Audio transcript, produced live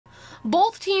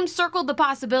Both teams circled the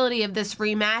possibility of this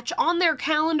rematch on their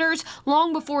calendars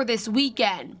long before this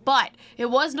weekend, but it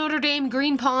was Notre Dame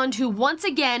Green Pond who once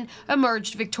again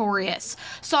emerged victorious.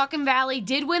 Saucon Valley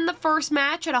did win the first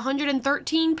match at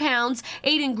 113 pounds,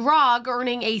 Aiden Grogg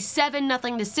earning a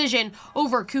 7-0 decision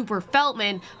over Cooper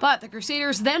Feltman, but the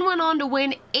Crusaders then went on to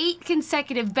win 8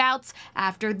 consecutive bouts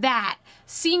after that.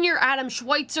 Senior Adam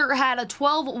Schweitzer had a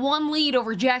 12-1 lead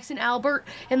over Jackson Albert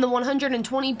in the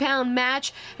 120-pound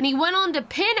match, and he went on to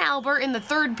pin Albert in the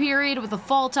third period with a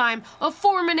fall time of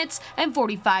 4 minutes and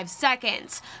 45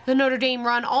 seconds. The Notre Dame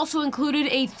run also included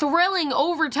a thrilling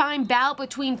overtime bout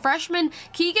between freshman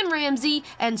Keegan Ramsey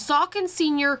and Saucon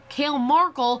senior Cale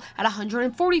Markle at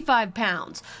 145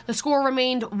 pounds. The score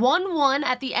remained 1-1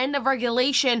 at the end of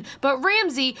regulation, but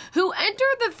Ramsey, who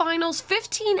entered the finals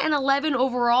 15-11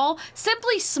 overall,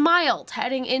 simply smiled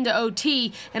heading into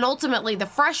OT, and ultimately the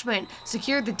freshman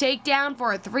secured the takedown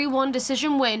for a 3-1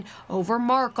 decision win over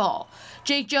Markle.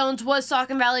 Jake Jones was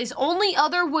Saucon Valley's only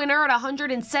other winner at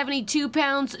 172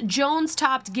 pounds. Jones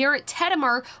topped Garrett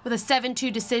Teddimer with a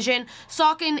 7-2 decision.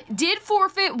 Saucon did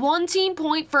forfeit 1 team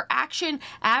point for action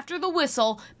after the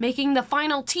whistle, making the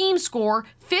final team score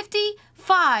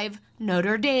 55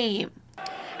 Notre Dame.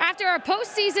 After a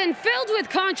postseason filled with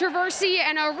controversy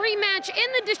and a rematch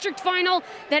in the district final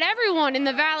that everyone in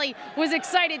the Valley was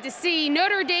excited to see,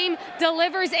 Notre Dame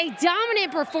delivers a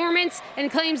dominant performance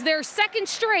and claims their second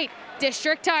straight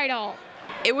district title.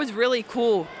 It was really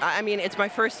cool. I mean, it's my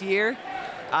first year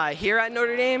here at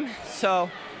Notre Dame,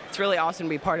 so it's really awesome to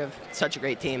be part of such a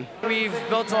great team. We've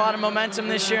built a lot of momentum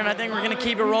this year, and I think we're going to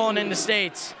keep it rolling into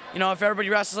states. You know, if everybody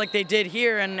wrestles like they did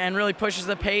here and really pushes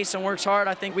the pace and works hard,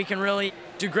 I think we can really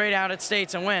do great out at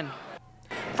states and win.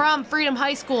 From Freedom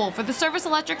High School for the Service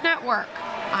Electric Network,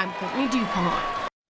 I'm Courtney DuPont.